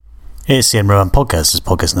It's the Enron Podcast. It's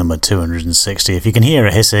podcast number 260. If you can hear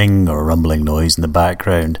a hissing or a rumbling noise in the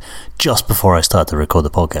background, just before I start to record the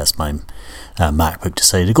podcast, my MacBook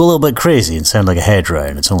decided to go a little bit crazy and sound like a head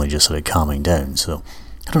round. It's only just sort of calming down, so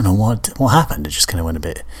I don't know what happened. It just kind of got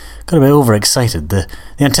a bit overexcited. The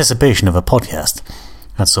anticipation of a podcast.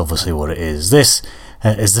 That's obviously what it is. This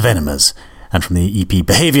is the Venomers, and from the EP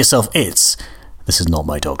Behave Yourself, This Is Not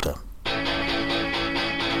My Doctor.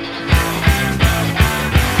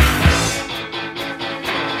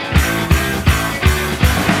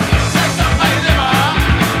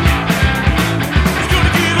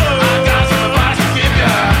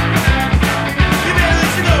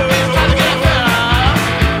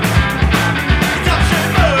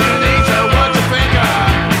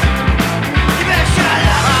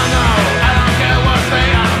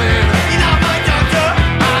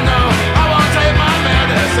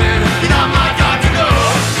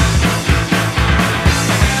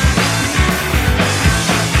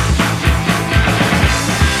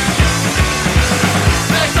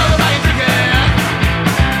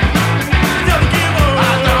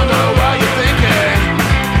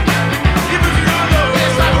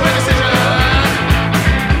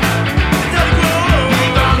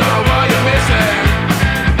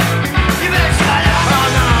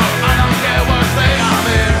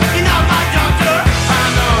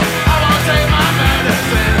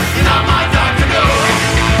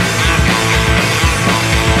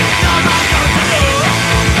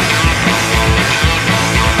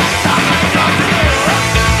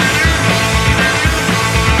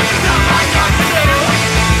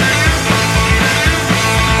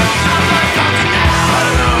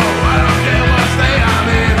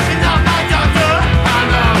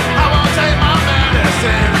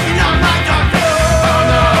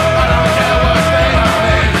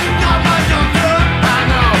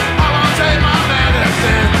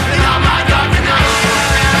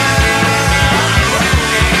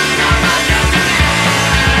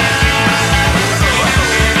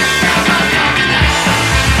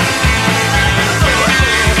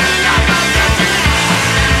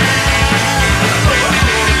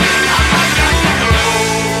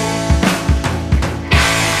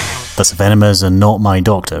 That's the Venomers and Not My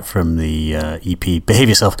Doctor from the EP Behave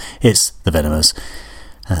Yourself. It's the Venomers.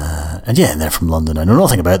 And they're from London. I know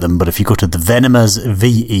nothing about them, but if you go to the Venomers,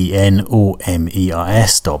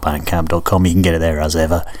 VENOMERS.bandcamp.com, you can get it there as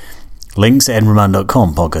ever. Links at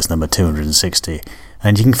enroman.com, podcast number 260.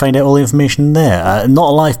 And you can find out all the information there. Not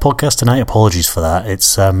a live podcast tonight, apologies for that.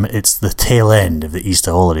 It's the tail end of the Easter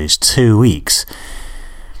holidays, 2 weeks.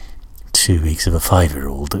 2 weeks of a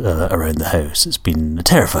 5-year-old around the house. It's been a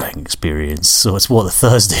terrifying experience. So it's the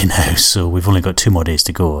Thursday now, so we've only got 2 more days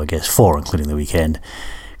to go, I guess 4 including the weekend,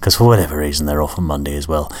 because for whatever reason they're off on Monday as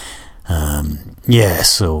well. Today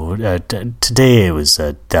it was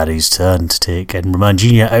Daddy's turn to take Enroman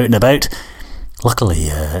Jr. out and about.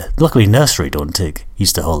 Luckily nursery don't take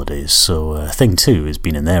Easter holidays, so thing 2 has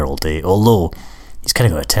been in there all day, although he's kind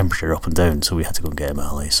of got a temperature up and down, so we had to go and get him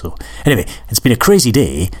early. So anyway, it's been a crazy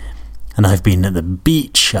day. And I've been at the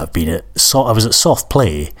beach. I was at Soft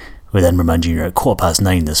Play with Enroman Jr. at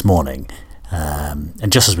 9:15 this morning.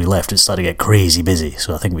 And just as we left, it started to get crazy busy.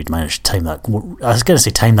 So I think we'd managed to time that. I was going to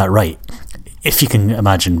say time that right. If you can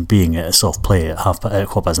imagine being at a Soft Play at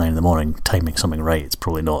 9:15 in the morning, timing something right, it's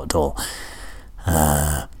probably not at all.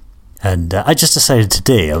 And I just decided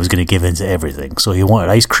today I was going to give in to everything. So he wanted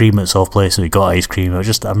ice cream at Soft Play, so he got ice cream.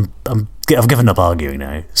 I've given up arguing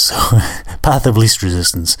now. So path of least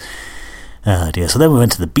resistance. So then we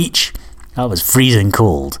went to the beach. That was freezing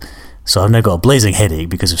cold. So I've now got a blazing headache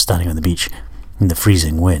because of standing on the beach in the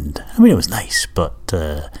freezing wind. I mean, it was nice, but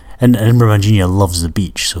and Enroman Jr. loves the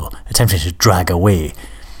beach, so attempting to drag him away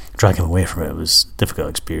from it was a difficult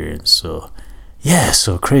experience. So yeah,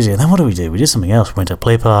 so crazy. And then what did we do? We did something else. We went to a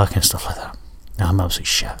play park and stuff like that. Now I'm absolutely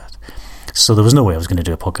shattered. So there was no way I was going to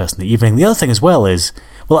do a podcast in the evening. The other thing as well is,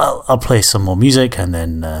 I'll play some more music and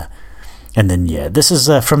then this is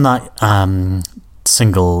from that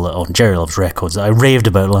single on Jerry Loves Records that I raved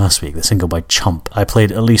about last week, the single by Chump. We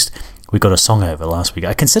got a song out of it last week.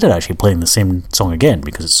 I considered actually playing the same song again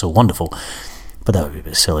because it's so wonderful, but that would be a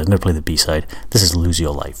bit silly. I'm going to play the B-side. This is Lose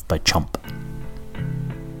Your Life by Chump.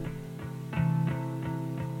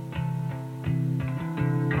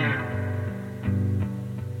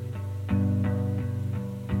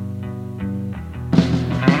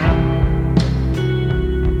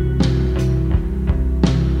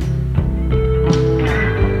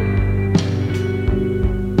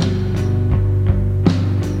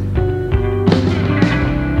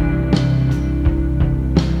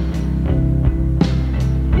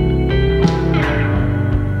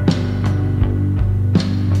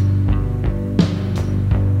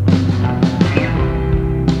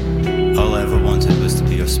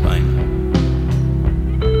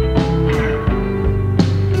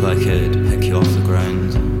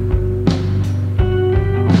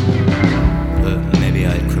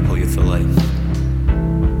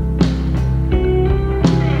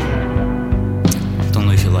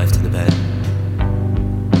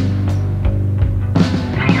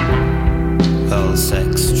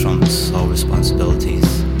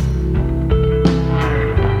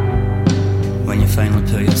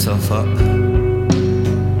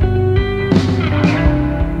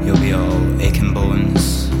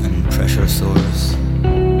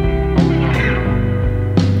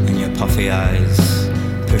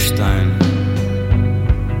 pushed down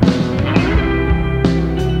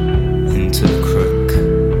into the crook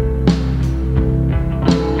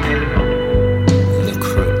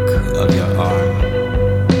of your arm.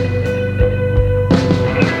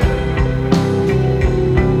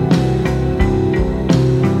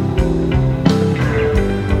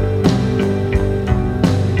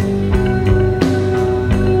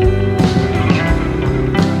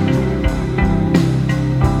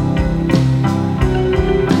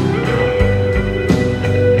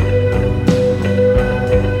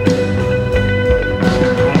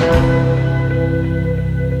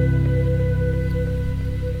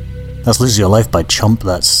 That's Lose Your Life by Chump.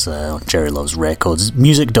 That's on Jerry Loves Records.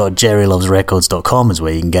 Music.jerrylovesrecords.com is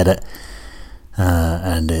where you can get it.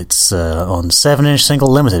 And it's on 7-inch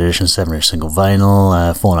single, limited edition 7-inch single vinyl,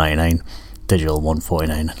 $4.99, digital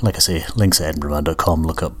 $1.49. Like I say, links at edinburghman.com.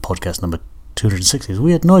 Look up podcast number 260. There's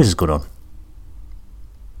weird noises going on.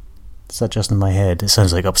 Is that just in my head? It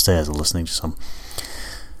sounds like upstairs I'm listening to some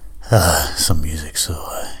music. So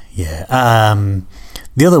yeah.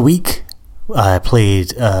 The other week I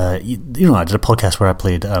played, I did a podcast where I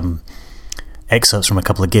played excerpts from a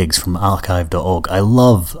couple of gigs from archive.org. I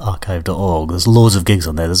love archive.org. There's loads of gigs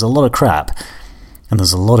on there. There's a lot of crap, and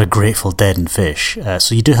there's a lot of Grateful Dead and Fish.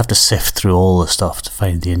 So you do have to sift through all the stuff to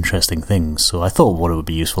find the interesting things. So I thought what it would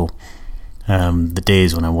be useful, the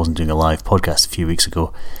days when I wasn't doing a live podcast a few weeks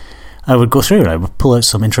ago, I would go through and I would pull out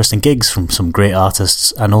some interesting gigs from some great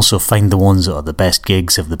artists, and also find the ones that are the best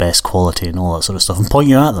gigs of the best quality and all that sort of stuff, and point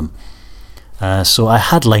you at them. So I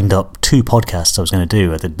had lined up 2 podcasts I was going to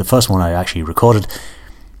do. The first one I actually recorded.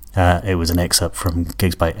 It was an excerpt from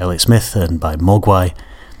gigs by Elliott Smith and by Mogwai.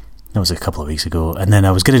 That was a couple of weeks ago. And then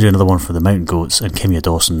I was going to do another one for the Mountain Goats and Kimya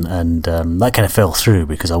Dawson, and that kind of fell through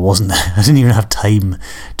because I didn't even have time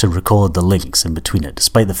to record the links in between it,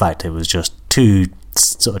 despite the fact it was just 2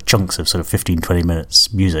 sort of chunks of sort of 15-20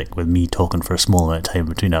 minutes music with me talking for a small amount of time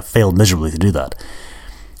between. I failed miserably to do that.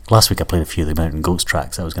 Last week I played a few of the Mountain Goats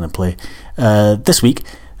tracks I was going to play. This week,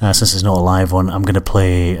 since it's not a live one, I'm going to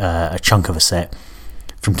play a chunk of a set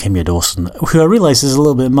from Kimya Dawson, who I realise is a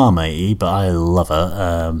little bit Marmite-y, but I love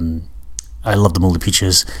her. I love the Mouldy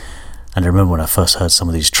Peaches, and I remember when I first heard some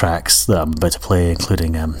of these tracks that I'm about to play,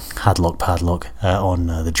 including Hadlock Padlock, on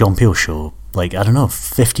the John Peel show,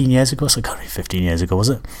 15 years ago. So it can't be 15 years ago, was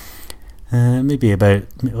it? Maybe about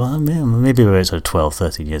sort of 12,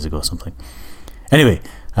 13 years ago or something. Anyway,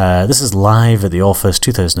 this is live at the Office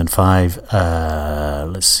 2005.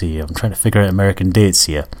 Let's see, I'm trying to figure out American dates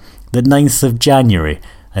here. The 9th of January,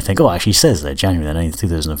 I think. Oh, it actually says there, January the 9th,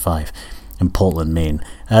 2005, in Portland, Maine.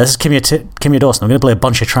 This is Kimya Dawson. I'm going to play a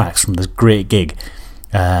bunch of tracks from this great gig.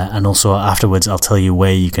 And also afterwards, I'll tell you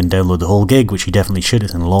where you can download the whole gig, which you definitely should.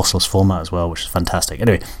 It's in a lossless format as well, which is fantastic.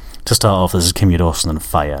 Anyway, to start off, this is Kimya Dawson and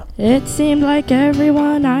Fire. It seemed like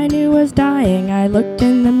everyone I knew was dying. I looked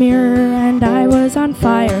in the mirror and I was on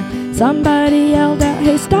fire. Somebody yelled out,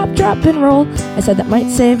 "Hey, stop, drop, and roll." I said, "That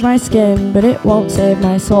might save my skin, but it won't save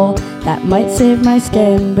my soul. That might save my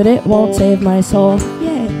skin, but it won't save my soul."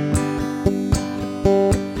 Yeah.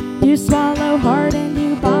 You swallow hard and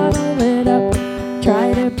you bottle it up.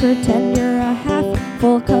 Try to pretend you're a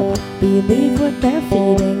half-full cup. Believe what they're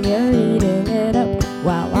feeding, you're eating it up.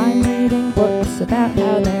 While I'm reading books about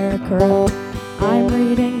how they're corrupt. I'm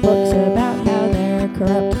reading books about how they're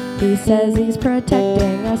corrupt. He says he's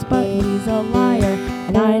protecting us, but he's a liar.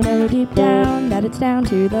 And I know deep down that it's down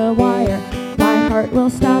to the wire. My heart will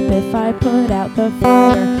stop if I put out the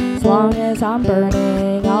fire. As long as I'm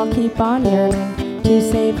burning, I'll keep on yearning to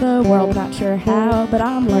save the world. Not sure how, but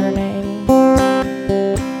I'm learning.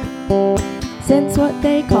 Since what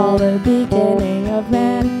they call the beginning of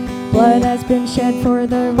man, blood has been shed for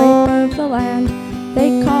the rape of the land.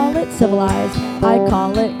 They call it civilized, I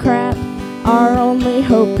call it crap. Our only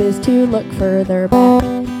hope is to look further back.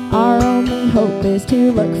 Our only hope is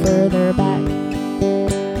to look further back.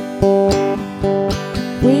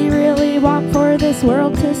 We really want for this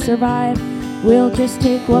world to survive. We'll just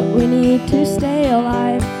take what we need to stay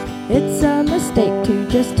alive. It's a mistake to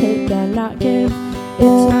just take and not give.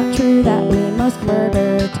 It's not true that we must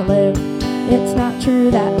murder to live. It's not true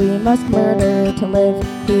that we must murder to live.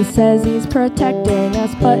 He says he's protecting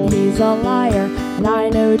us, but he's a liar. And I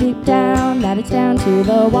know deep down that it's down to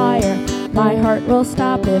the wire. My heart will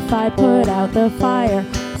stop if I put out the fire.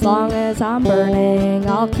 As long as I'm burning,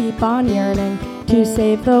 I'll keep on yearning to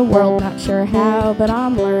save the world. Not sure how, but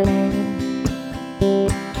I'm learning.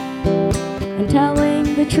 And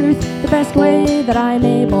telling the truth the best way that I'm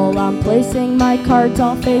able. I'm placing my cards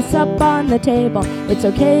all face up on the table. It's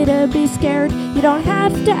okay to be scared, you don't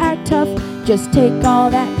have to act tough. Just take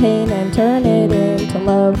all that pain and turn it into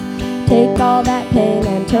love. Take all that pain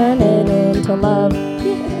and turn it into love.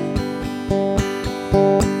 Yeah.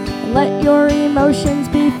 And let your emotions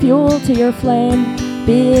be fuel to your flame.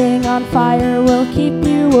 Being on fire will keep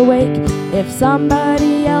you awake. If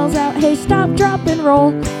somebody yells out, hey, stop, drop, and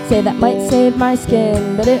roll, say that might save my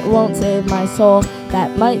skin, but it won't save my soul.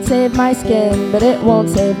 That might save my skin, but it won't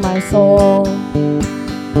save my soul.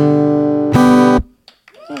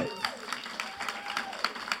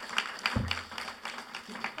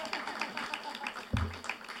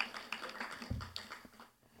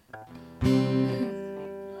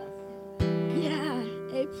 Yeah,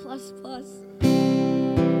 A++.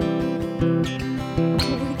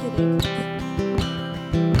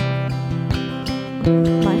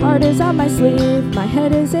 My heart is on my sleeve, my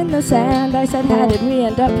head is in the sand. I said, how did we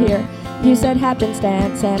end up here? You said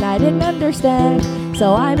happenstance, and I didn't understand.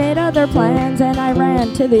 So I made other plans, and I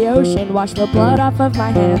ran to the ocean, washed the blood off of my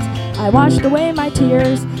hands. I washed away my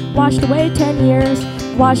tears, washed away 10 years,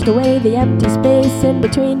 washed away the empty space in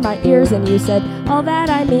between my ears. And you said, all that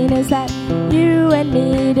I mean is that you and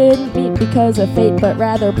me didn't meet because of fate, but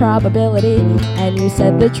rather probability. And you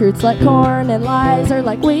said the truth's like corn and lies are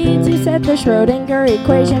like weeds. You said the Schrodinger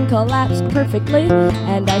equation collapsed perfectly.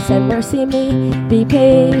 And I said, mercy me, be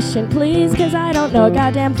patient please, cause I don't know a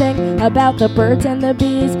goddamn thing about the birds and the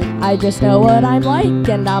bees. I just know what I'm like,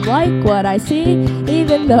 and I'm like what I see,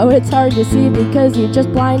 even though it's hard to see because you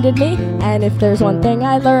just blinded me. And if there's one thing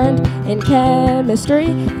I learned in chemistry,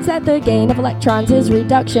 it's that the gain of electrons is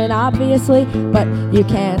reduction, obviously. But you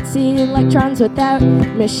can't see electrons without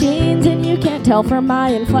machines, and you can't tell from my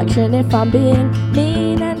inflection if I'm being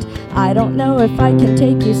mean. And I don't know if I can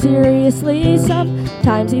take you seriously.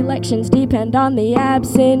 Sometimes elections depend on the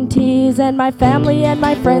absentees, and my family and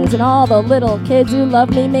my friends and all the little kids who love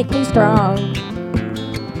me make me strong.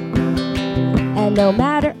 And no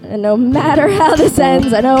matter how this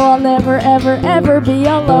ends, I know I'll never, ever, ever be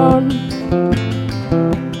alone.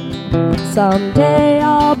 Someday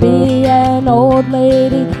I'll be an old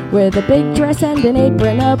lady with a big dress and an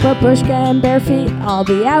apron, a babushka and bare feet. I'll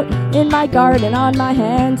be out in my garden on my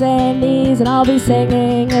hands and knees, and I'll be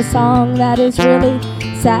singing a song that is really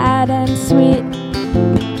sad and sweet.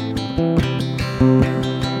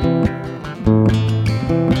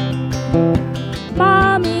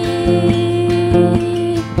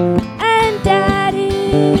 And Daddy,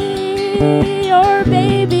 your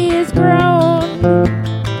baby is grown,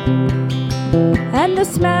 and the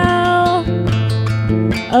smell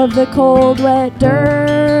of the cold wet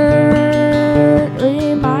dirt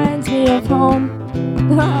reminds me of home.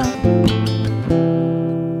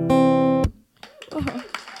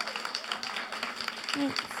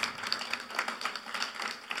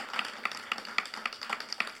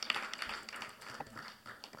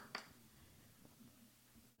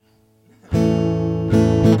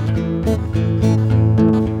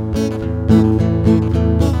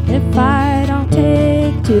 If I don't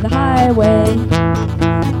take to the highway,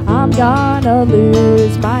 I'm gonna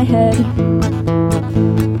lose my head.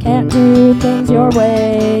 Can't do things your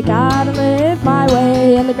way, gotta live my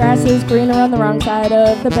way. And the grass is greener on the wrong side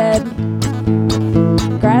of the bed.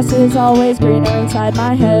 Grass is always greener inside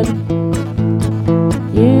my head.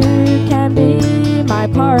 You can be my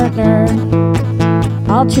partner,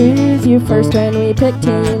 I'll choose you first when we pick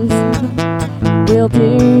teams. We'll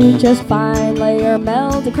do just fine, lay your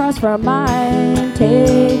meld across from mine.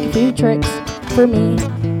 Take a few tricks for me,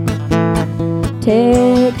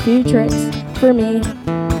 take a few tricks for me.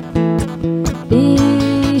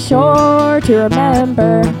 Be sure to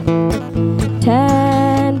remember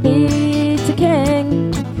 10 beats a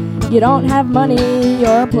king. You don't have money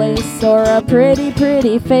or a place or a pretty,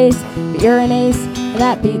 pretty face, but you're an ace, and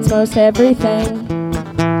that beats most everything.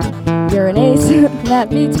 You're an ace, that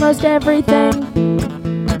beats most everything.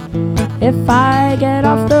 If I get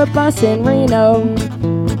off the bus in Reno,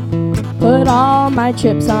 put all my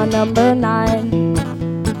chips on number 9.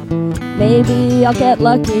 Maybe I'll get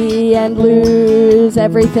lucky and lose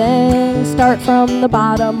everything. Start from the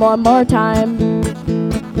bottom one more time,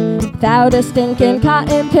 without a stinking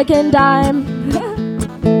cotton picking dime.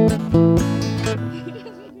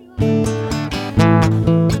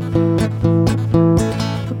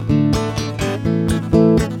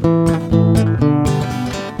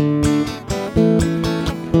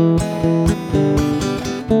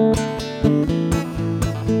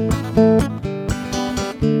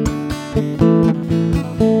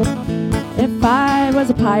 If I was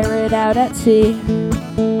a pirate out at sea,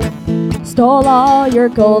 stole all your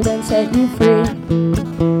gold and set you free.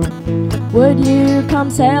 Would you come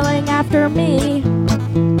sailing after me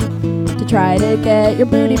to try to get your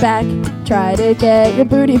booty back? Try to get your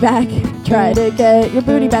booty back. Try to get your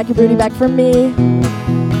booty back from me.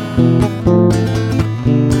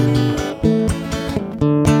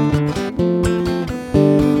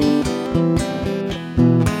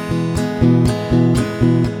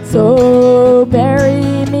 So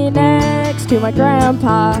bury me next to my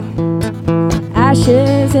grandpa,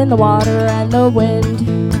 ashes in the water and the wind.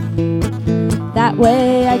 That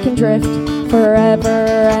way I can drift forever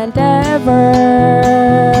and ever.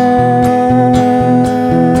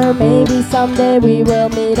 Maybe someday we will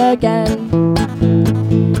meet again.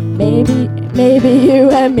 Maybe you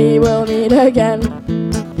and me will meet again.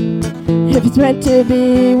 If it's meant to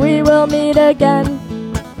be, we will meet again.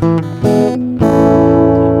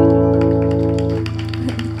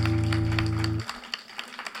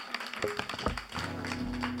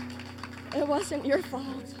 It wasn't your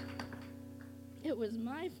fault. It was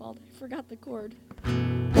my fault. I forgot the chord.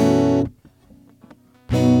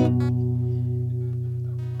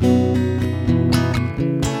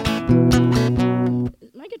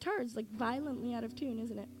 My guitar is like violently out of tune,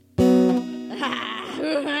 isn't it?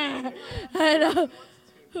 I know.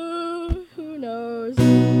 Who knows? I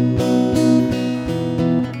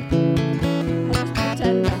just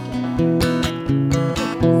pretend I can.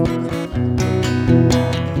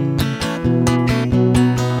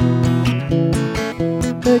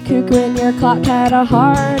 The cuckoo in your clock had a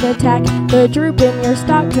heart attack. The droop in your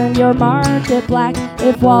stock turned your market black.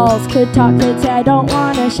 If walls could talk, they'd say, I don't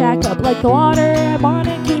want to shack up like the water, I want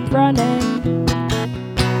to keep running.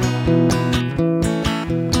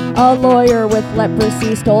 A lawyer with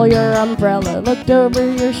leprosy stole your umbrella, looked over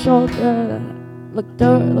your shoulder, looked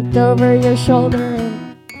over your shoulder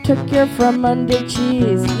and took your from under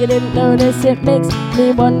cheese. You didn't notice, it makes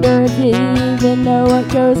me wonder if you even know what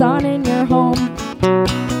goes on in your home.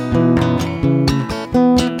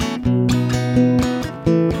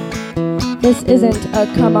 This isn't a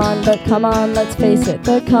come on, but come on, let's face it.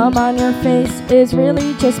 The cum on your face is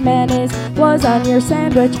really just mayonnaise. Was on your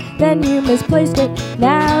sandwich, then you misplaced it.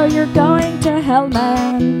 Now you're going to hell,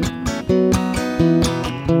 man.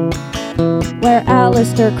 Where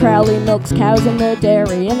Aleister Crowley milks cows in the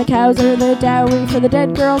dairy, and the cows are the dowry for the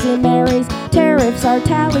dead girls he marries. Tariffs are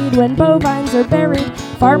tallied when bovines are buried.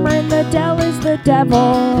 Farmer in the dell is the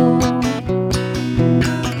devil.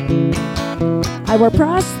 I wore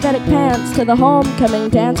prosthetic pants to the homecoming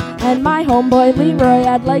dance, and my homeboy Leroy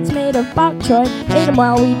had legs made of bok choy. Ate him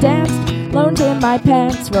while we danced, loaned him my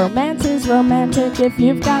pants. Romance is romantic if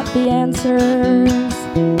you've got the answers.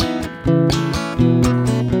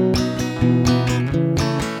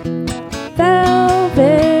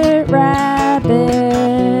 Velvet rabbit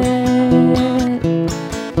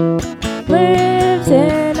lives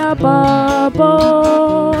in a bubble.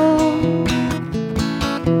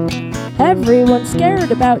 Everyone's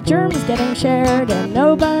scared about germs getting shared, and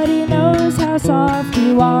nobody knows how soft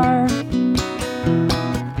you are.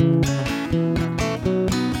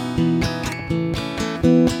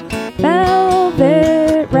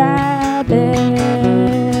 Velvet rabbit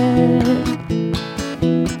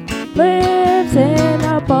lives in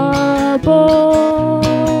a bubble.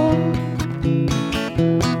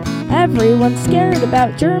 Everyone's scared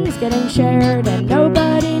about germs getting shared, and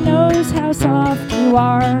nobody knows how soft you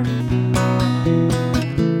are.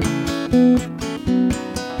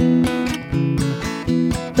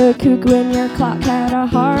 The cuckoo in your clock had a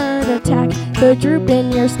heart attack. The droop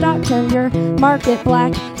in your stock turned your market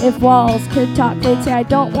black. If walls could talk, they'd say, I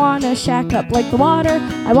don't want to shack up like the water,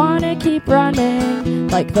 I want to keep running.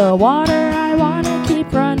 Like the water, I want to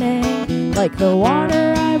keep running. Like the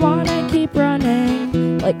water, I want to keep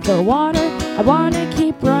running. Like the water, I want to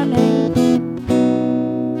keep running.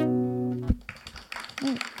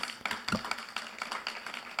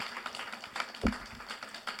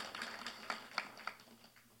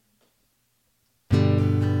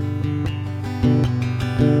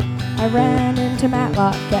 I ran into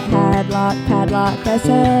Matlock at Hadlock Padlock. I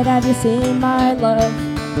said, have you seen my love?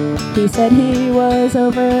 He said he was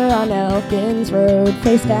over on Elkins Road,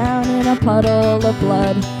 face down in a puddle of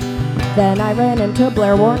blood. Then I ran into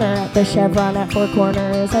Blair Warner at the Chevron at Four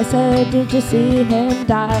Corners. I said, did you see him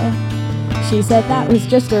die? She said that was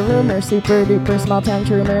just a rumor, super duper small town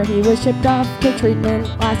rumor. He was shipped off to treatment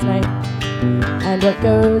last night. And what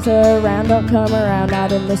goes around don't come around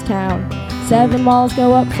out in this town. 7 walls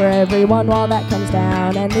go up for every 1 wall that comes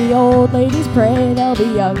down. And the old ladies pray they'll be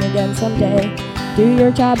young again someday. Do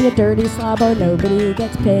your job, you dirty slob, or nobody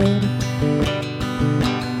gets paid.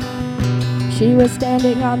 She was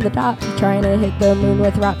standing on the dock, trying to hit the moon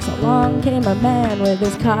with rocks. Along came a man with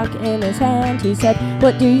his cock in his hand. He said,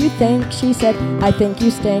 "What do you think?" She said, "I think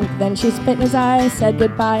you stink." Then she spit in his eye, said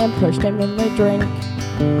goodbye, and pushed him in the drink.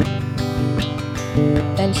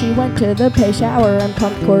 Then she went to the pay shower and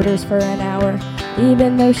pumped quarters for an hour.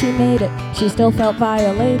 Even though she made it, she still felt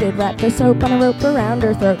violated. Wrapped the soap on a rope around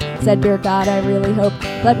her throat. Said, "Dear God, I really hope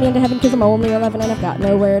let me into heaven, 'cause I'm only 11 and I've got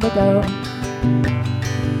nowhere to go."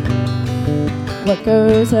 What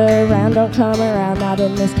goes around don't come around, not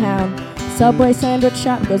in this town. Subway sandwich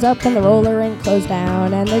shop goes up and the roller rink closed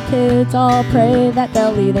down. And the kids all pray that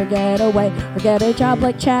they'll either get away or get a job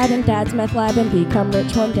like Chad in Dad's meth lab and become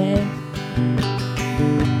rich one day.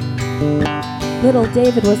 Little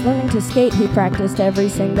David was learning to skate, he practiced every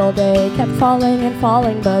single day. Kept falling and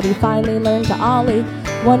falling, but he finally learned to ollie.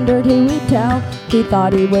 Wondered who he'd tell, he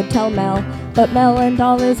thought he would tell Mel. But Mel and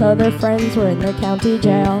all his other friends were in the county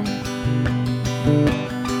jail.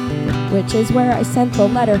 Which is where I sent the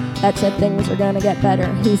letter that said things were gonna get better.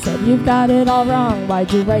 He said, "You've got it all wrong,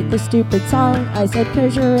 why'd you write this stupid song?" I said,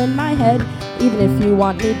 "'Cause you're in my head, even if you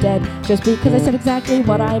want me dead. Just because I said exactly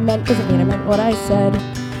what I meant doesn't mean I meant what I said."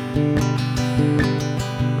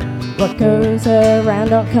 What goes around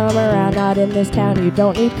don't come around, not in this town. You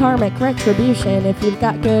don't need karmic retribution if you've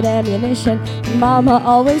got good ammunition. Mama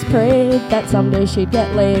always prayed that someday she'd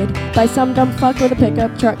get laid by some dumb fuck with a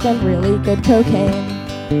pickup truck and really good cocaine.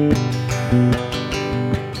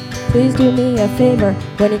 Please do me a favor,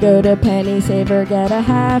 when you go to Penny Saver, get a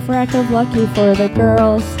half rack of Lucky for the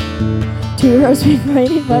girls, 2 roast beef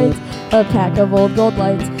Mighty Bites, a pack of old gold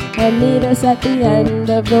lights, and meet us at the end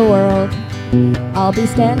of the world. I'll be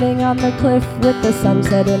standing on the cliff with the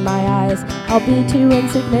sunset in my eyes. I'll be too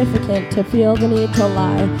insignificant to feel the need to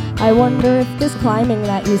lie. I wonder if this climbing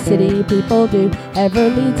that you city people do ever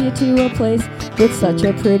leads you to a place with such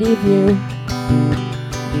a pretty view.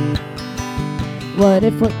 What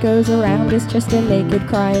if what goes around is just a naked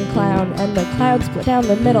crying clown, and the clouds split down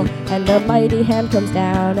the middle, and a mighty hand comes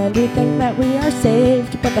down, and we think that we are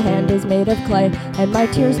saved, but the hand is made of clay, and my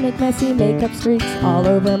tears make messy makeup streaks all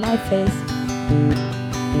over my face.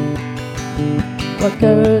 What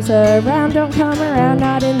goes around don't come around,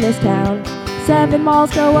 not in this town. 7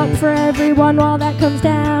 malls go up for everyone while that comes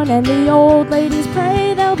down, and the old ladies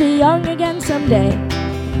pray they'll be young again someday.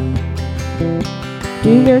 Do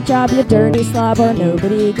your job, you dirty slob, or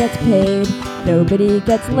nobody gets paid. Nobody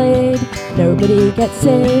gets laid, nobody gets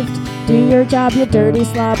saved. Do your job, you dirty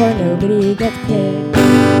slob, or nobody gets paid.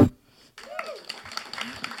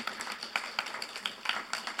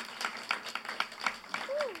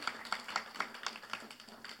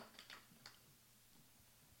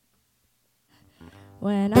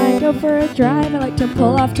 When I go for a drive, I like to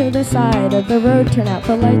pull off to the side of the road, turn out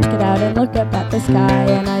the lights, get out and look up at the sky.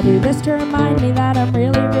 And I do this to remind me that I'm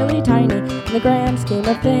really, really tiny in the grand scheme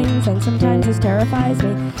of things, and sometimes this terrifies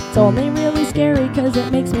me. It's only really scary 'cause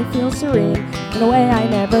it makes me feel serene in a way I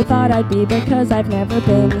never thought I'd be, because I've never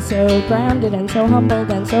been so grounded and so humbled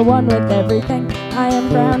and so one with everything. I am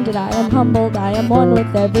grounded, I am humbled, I am one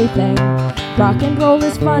with everything. Rock and roll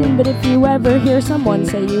is fun, but if you ever hear someone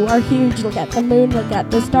say you are huge, look at the moon, look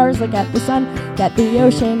at the stars, look at the sun, look at the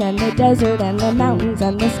ocean and the desert and the mountains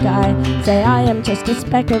and the sky. Say, I am just a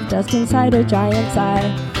speck of dust inside a giant's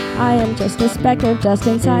eye. I am just a speck of dust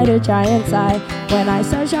inside a giant's eye. When I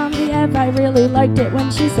saw Genevieve, I really liked it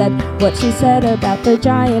when she said what she said about the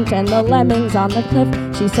giant and the lemmings on the cliff.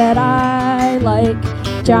 She said, I like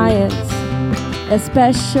giants,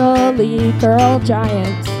 especially girl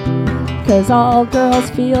giants, 'cause all girls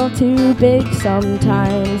feel too big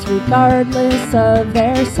sometimes, regardless of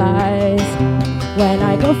their size. When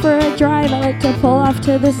I go for a drive, I like to pull off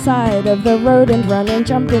to the side of the road and run and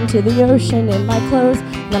jump into the ocean in my clothes.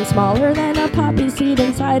 And I'm smaller than a poppy seed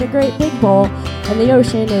inside a great big bowl, and the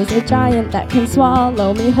ocean is a giant that can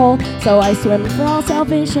swallow me whole. So I swim for all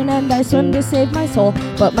salvation and I swim to save my soul,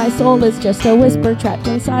 but my soul is just a whisper trapped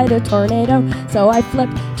inside a tornado. So I flip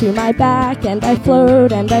to my back and I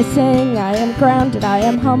float and I sing. I am grounded, I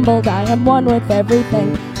am humbled, I am one with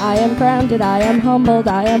everything. I am grounded, I am humbled,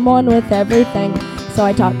 I am one with everything. So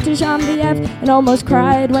I talked to Genevieve and almost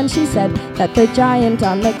cried when she said that the giant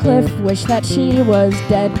on the cliff wished that she was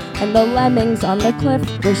dead, and the lemmings on the cliff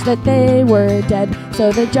wished that they were dead. So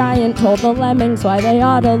the giant told the lemmings why they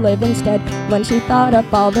ought to live instead. When she thought up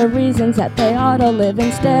all the reasons that they ought to live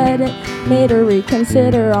instead, it made her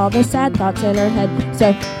reconsider all the sad thoughts in her head.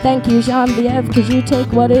 So thank you, Genevieve, 'cause you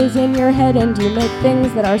take what is in your head and you make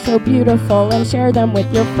things that are so beautiful and share them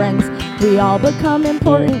with your friends. We all become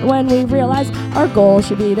important when we realize our goal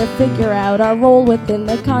should be to figure out our role within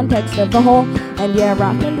the context of the whole. And yeah,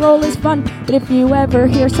 rock and roll is fun, but if you ever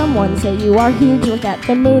hear someone say you are huge, look at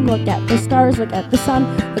the moon, look at the stars, look at the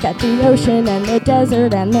sun, look at the ocean and the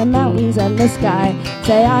desert and the mountains and the sky.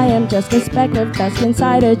 Say I am just a speck of dust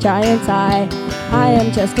inside a giant's eye. I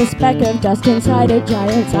am just a speck of dust inside a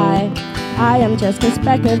giant's eye. I am just a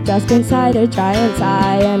speck of dust inside a giant's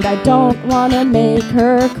eye. And I don't wanna make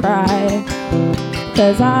her cry,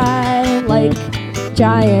 'cause I like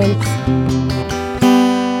giants.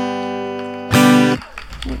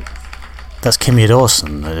 That's Kimmy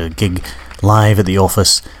Dawson, a gig live at the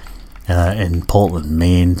Office in Portland,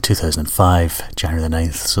 Maine, 2005, January the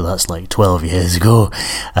 9th, so that's like 12 years ago.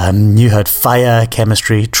 You had Fire,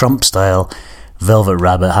 Chemistry, Trump Style, Velvet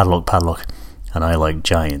Rabbit, Hadlock Padlock, and I Like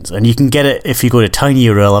Giants. And you can get it if you go to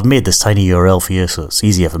TinyURL. I've made this TinyURL for you, so it's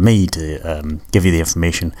easier for me to give you the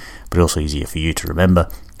information, but also easier for you to remember.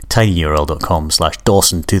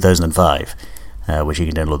 tinyurl.com/Dawson2005, which you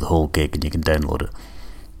can download the whole gig, and you can download it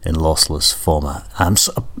in lossless format.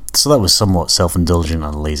 So that was somewhat self-indulgent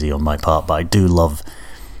and lazy on my part, but I do love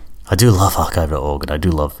archive.org, and I do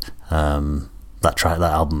love that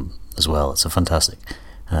album as well. It's a fantastic.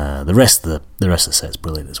 The rest of the set's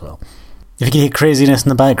brilliant as well. If you can hear craziness in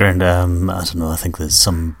the background, I don't know, I think there's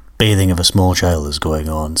some bathing of a small child is going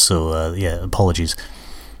on, so yeah, apologies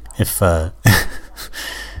if oh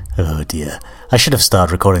dear, I should have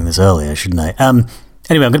started recording this earlier, shouldn't I?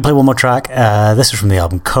 Anyway, I'm going to play one more track. This is from the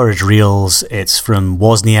album Courage Reels. It's from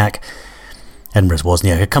Wozniak, Edinburgh's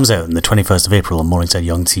Wozniak. It comes out on the 21st of April on Morningside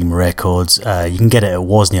Young Team Records. You can get it at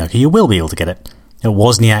Wozniak. You will be able to get it at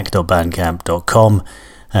wozniak.bandcamp.com.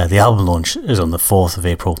 The album launch is on the 4th of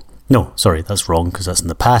April. No, sorry, that's wrong, because that's in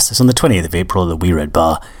the past. It's on the 20th of April at the Wee Red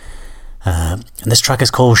Bar. And this track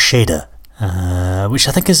is called Shader, which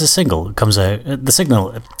I think is a single. It comes out... The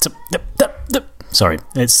signal... Sorry,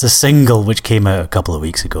 it's the single which came out a couple of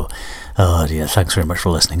weeks ago. Oh dear, thanks very much for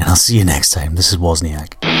listening, and I'll see you next time. This is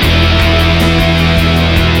Wozniak.